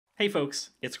Hey folks,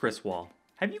 it's Chris Wahl.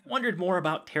 Have you wondered more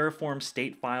about Terraform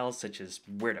state files, such as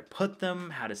where to put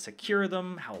them, how to secure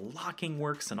them, how locking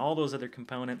works, and all those other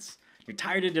components? You're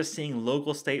tired of just seeing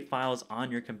local state files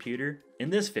on your computer? In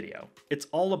this video, it's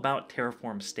all about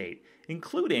Terraform state,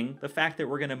 including the fact that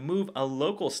we're going to move a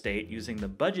local state using the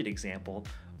budget example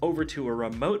over to a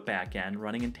remote backend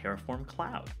running in Terraform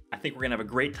Cloud. I think we're gonna have a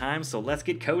great time, so let's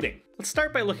get coding. Let's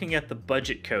start by looking at the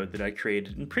budget code that I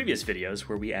created in previous videos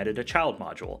where we added a child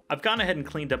module. I've gone ahead and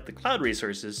cleaned up the cloud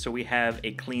resources so we have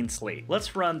a clean slate.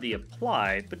 Let's run the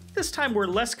apply, but this time we're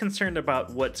less concerned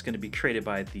about what's gonna be created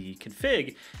by the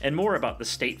config and more about the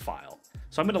state file.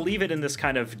 So I'm going to leave it in this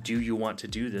kind of do you want to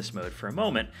do this mode for a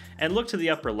moment and look to the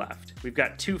upper left. We've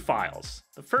got two files.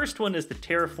 The first one is the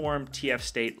Terraform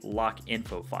tfstate lock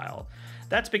info file.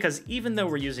 That's because even though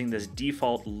we're using this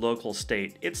default local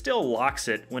state, it still locks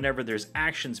it whenever there's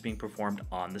actions being performed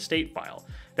on the state file.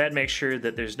 That makes sure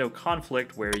that there's no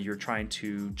conflict where you're trying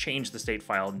to change the state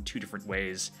file in two different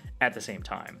ways at the same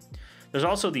time. There's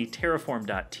also the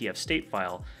terraform.tfstate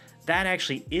file. That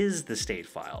actually is the state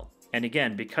file. And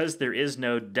again, because there is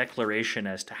no declaration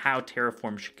as to how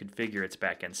Terraform should configure its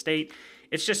backend state,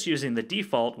 it's just using the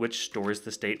default, which stores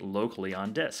the state locally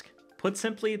on disk. Put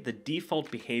simply, the default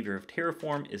behavior of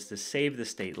Terraform is to save the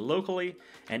state locally,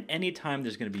 and anytime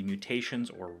there's going to be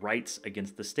mutations or writes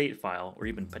against the state file, or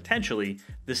even potentially,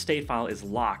 the state file is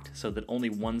locked so that only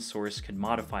one source can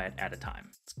modify it at a time.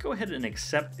 Let's go ahead and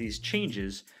accept these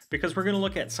changes because we're going to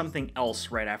look at something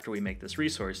else right after we make this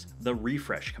resource, the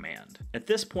refresh command. At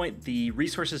this point, the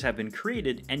resources have been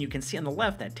created, and you can see on the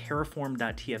left that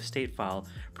terraform.tfstate file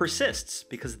persists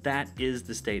because that is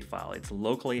the state file. It's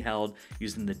locally held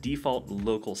using the default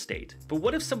local state. But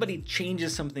what if somebody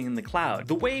changes something in the cloud?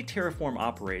 The way Terraform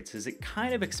operates is it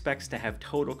kind of expects to have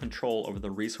total control over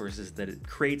the resources that it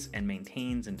creates and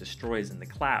maintains and destroys in the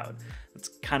cloud. That's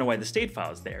kind of why the state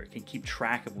file is there. It can keep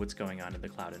track of what's going on in the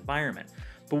cloud environment.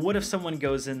 But what if someone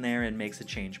goes in there and makes a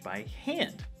change by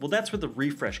hand? Well, that's where the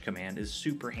refresh command is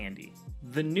super handy.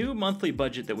 The new monthly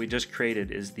budget that we just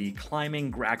created is the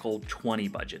Climbing Grackle 20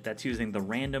 budget. That's using the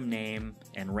random name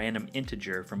and random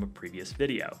integer from a previous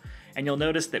video. And you'll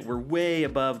notice that we're way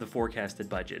above the forecasted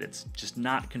budget. It's just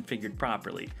not configured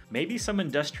properly. Maybe some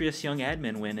industrious young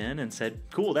admin went in and said,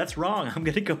 cool, that's wrong, I'm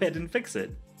gonna go ahead and fix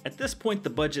it. At this point, the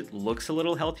budget looks a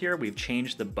little healthier. We've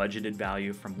changed the budgeted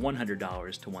value from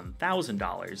 $100 to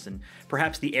 $1,000, and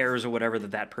perhaps the errors or whatever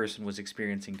that person was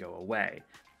experiencing go away.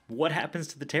 What happens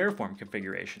to the Terraform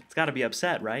configuration? It's gotta be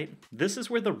upset, right? This is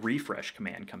where the refresh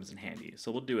command comes in handy.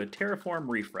 So we'll do a Terraform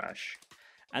refresh,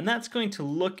 and that's going to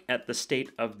look at the state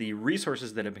of the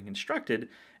resources that have been constructed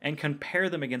and compare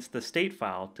them against the state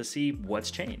file to see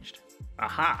what's changed.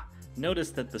 Aha!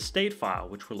 Notice that the state file,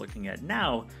 which we're looking at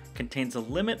now, contains a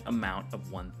limit amount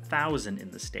of 1000 in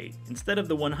the state instead of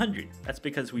the 100. That's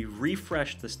because we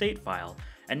refreshed the state file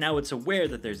and now it's aware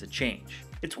that there's a change.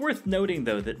 It's worth noting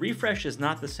though that refresh is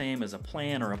not the same as a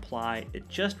plan or apply, it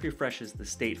just refreshes the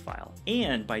state file.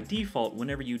 And by default,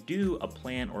 whenever you do a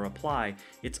plan or apply,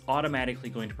 it's automatically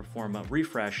going to perform a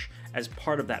refresh as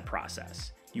part of that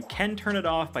process. You can turn it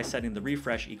off by setting the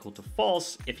refresh equal to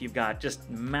false if you've got just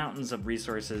mountains of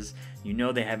resources, you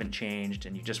know they haven't changed,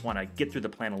 and you just want to get through the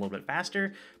plan a little bit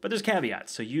faster, but there's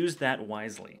caveats, so use that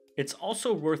wisely. It's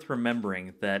also worth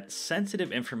remembering that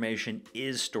sensitive information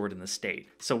is stored in the state.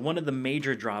 So one of the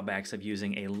major drawbacks of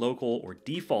using a local or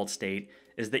default state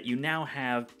is that you now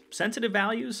have sensitive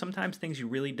values, sometimes things you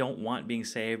really don't want being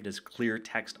saved as clear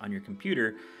text on your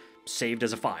computer, saved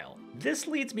as a file. This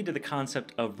leads me to the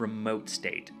concept of remote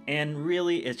state, and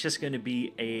really it's just going to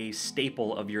be a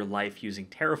staple of your life using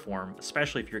Terraform,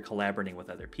 especially if you're collaborating with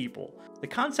other people. The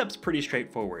concept's pretty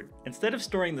straightforward. Instead of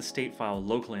storing the state file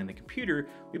locally on the computer,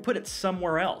 we put it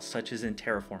somewhere else, such as in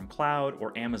Terraform Cloud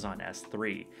or Amazon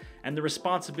S3. And the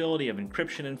responsibility of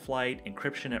encryption in flight,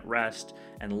 encryption at rest,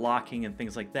 and locking and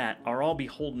things like that are all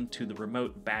beholden to the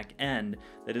remote back end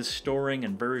that is storing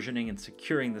and versioning and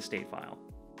securing the state file.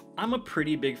 I'm a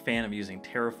pretty big fan of using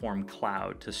Terraform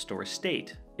Cloud to store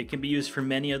state. It can be used for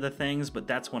many other things, but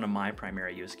that's one of my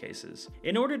primary use cases.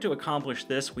 In order to accomplish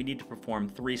this, we need to perform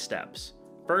 3 steps.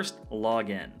 First, log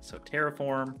in. So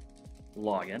Terraform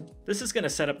login. This is going to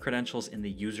set up credentials in the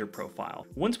user profile.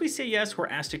 Once we say yes, we're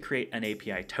asked to create an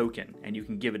API token, and you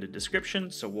can give it a description.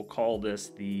 So we'll call this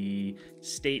the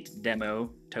state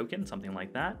demo token, something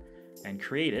like that, and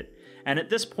create it. And at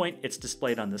this point, it's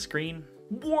displayed on the screen.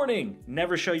 Warning!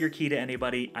 Never show your key to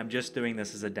anybody. I'm just doing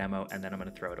this as a demo and then I'm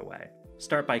going to throw it away.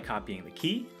 Start by copying the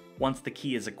key. Once the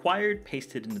key is acquired,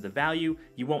 paste it into the value.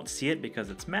 You won't see it because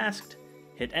it's masked.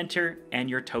 Hit enter and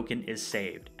your token is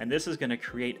saved. And this is going to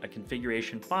create a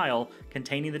configuration file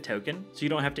containing the token so you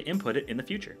don't have to input it in the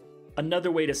future.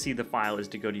 Another way to see the file is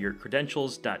to go to your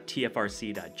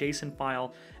credentials.tfrc.json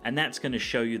file, and that's going to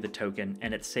show you the token,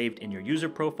 and it's saved in your user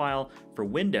profile for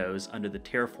Windows under the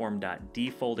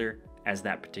terraform.d folder as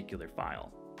that particular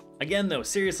file. Again though,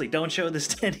 seriously, don't show this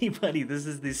to anybody. This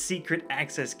is the secret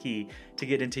access key to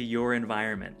get into your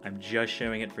environment. I'm just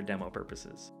showing it for demo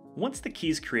purposes. Once the key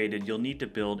is created, you'll need to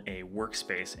build a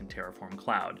workspace in Terraform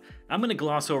Cloud. I'm going to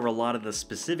gloss over a lot of the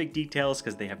specific details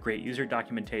because they have great user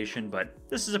documentation, but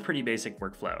this is a pretty basic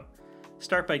workflow.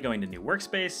 Start by going to New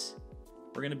Workspace.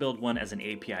 We're going to build one as an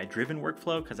API-driven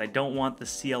workflow because I don't want the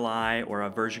CLI or a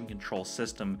version control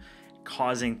system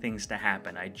causing things to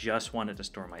happen. I just want it to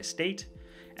store my state,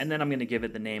 and then I'm going to give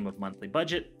it the name of monthly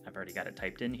budget. I've already got it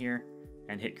typed in here,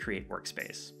 and hit Create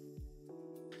Workspace.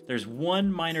 There's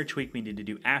one minor tweak we need to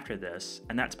do after this,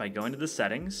 and that's by going to the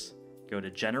settings, go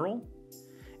to General,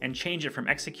 and change it from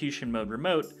Execution Mode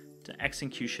Remote to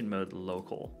Execution Mode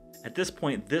Local. At this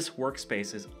point, this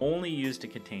workspace is only used to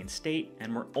contain state,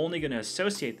 and we're only going to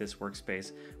associate this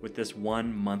workspace with this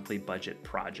one monthly budget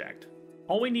project.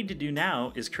 All we need to do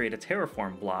now is create a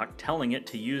Terraform block telling it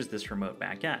to use this remote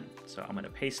backend. So I'm going to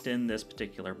paste in this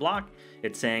particular block.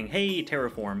 It's saying, hey,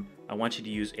 Terraform, I want you to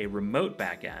use a remote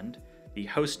backend. The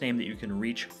host name that you can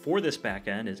reach for this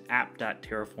backend is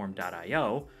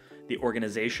app.terraform.io. The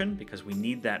organization, because we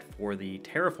need that for the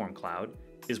Terraform cloud,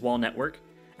 is Wahl Network.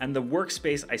 And the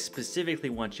workspace I specifically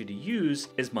want you to use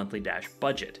is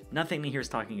monthly-budget. Nothing here is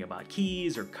talking about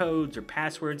keys or codes or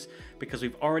passwords because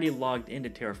we've already logged into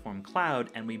Terraform Cloud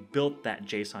and we built that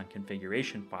JSON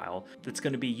configuration file that's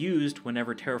going to be used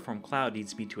whenever Terraform Cloud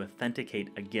needs me to authenticate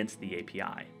against the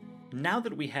API. Now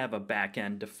that we have a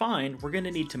backend defined, we're going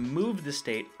to need to move the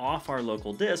state off our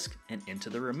local disk and into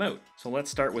the remote. So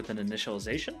let's start with an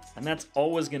initialization, and that's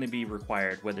always going to be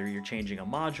required whether you're changing a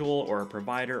module or a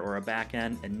provider or a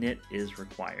backend. Init is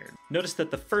required. Notice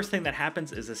that the first thing that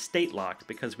happens is a state lock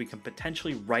because we can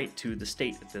potentially write to the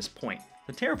state at this point.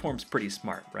 The Terraform's pretty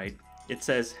smart, right? It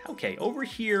says, okay, over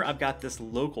here I've got this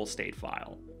local state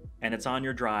file, and it's on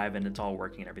your drive and it's all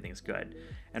working and everything's good.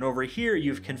 And over here,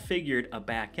 you've configured a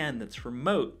backend that's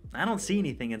remote. I don't see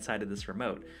anything inside of this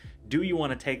remote. Do you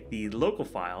want to take the local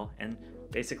file and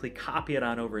basically copy it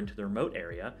on over into the remote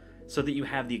area so that you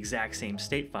have the exact same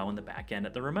state file in the backend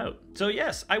at the remote? So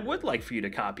yes, I would like for you to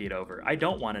copy it over. I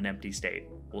don't want an empty state.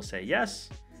 We'll say yes.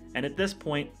 And at this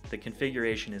point, the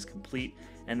configuration is complete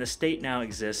and the state now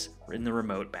exists in the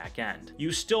remote backend.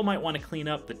 You still might want to clean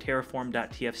up the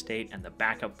terraform.tf state and the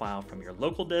backup file from your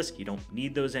local disk. You don't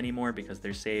need those anymore because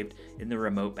they're saved in the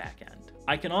remote backend.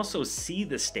 I can also see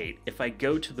the state if I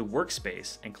go to the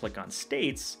workspace and click on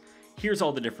states. Here's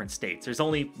all the different states. There's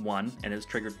only one and it's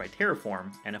triggered by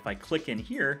Terraform. And if I click in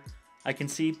here, I can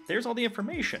see there's all the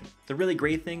information. The really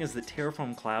great thing is that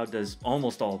Terraform Cloud does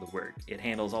almost all the work. It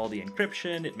handles all the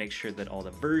encryption, it makes sure that all the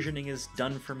versioning is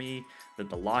done for me, that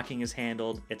the locking is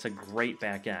handled. It's a great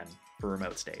backend for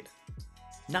remote state.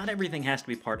 Not everything has to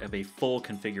be part of a full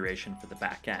configuration for the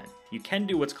backend. You can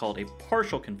do what's called a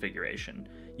partial configuration,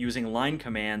 using line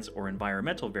commands or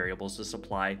environmental variables to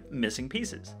supply missing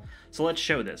pieces. So let's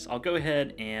show this. I'll go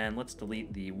ahead and let's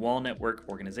delete the Wahl Network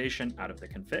organization out of the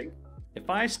config. If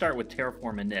I start with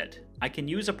Terraform init, I can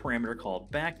use a parameter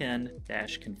called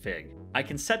backend-config. I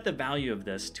can set the value of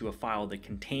this to a file that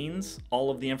contains all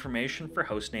of the information for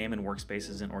hostname and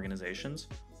workspaces and organizations,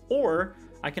 or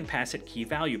I can pass it key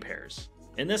value pairs.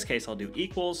 In this case, I'll do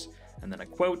equals, and then a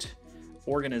quote,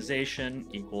 organization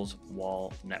equals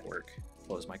Wahl Network.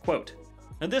 Close my quote.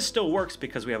 Now this still works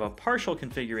because we have a partial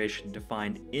configuration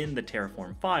defined in the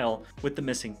Terraform file, with the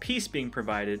missing piece being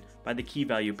provided by the key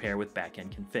value pair with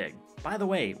backend config. By the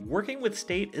way, working with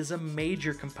state is a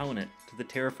major component to the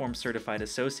Terraform Certified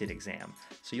Associate exam,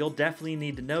 so you'll definitely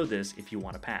need to know this if you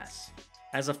want to pass.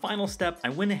 As a final step, I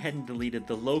went ahead and deleted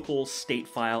the local state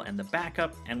file and the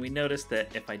backup, and we noticed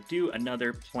that if I do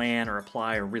another plan or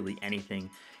apply or really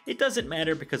anything, it doesn't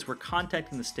matter because we're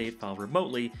contacting the state file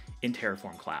remotely in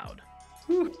Terraform Cloud.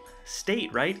 Whew.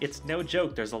 State, right? It's no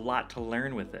joke, there's a lot to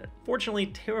learn with it. Fortunately,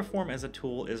 Terraform as a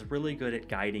tool is really good at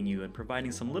guiding you and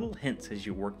providing some little hints as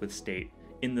you work with state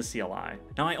in the CLI.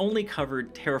 Now, I only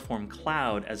covered Terraform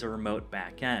Cloud as a remote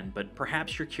backend, but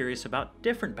perhaps you're curious about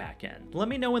different backend. Let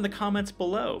me know in the comments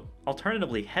below.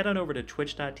 Alternatively, head on over to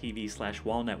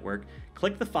twitch.tv/WahlNetwork,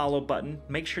 click the follow button,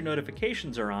 make sure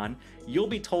notifications are on. You'll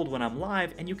be told when I'm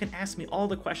live, and you can ask me all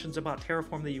the questions about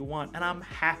Terraform that you want, and I'm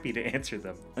happy to answer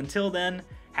them. Until then,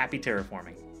 happy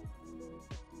terraforming.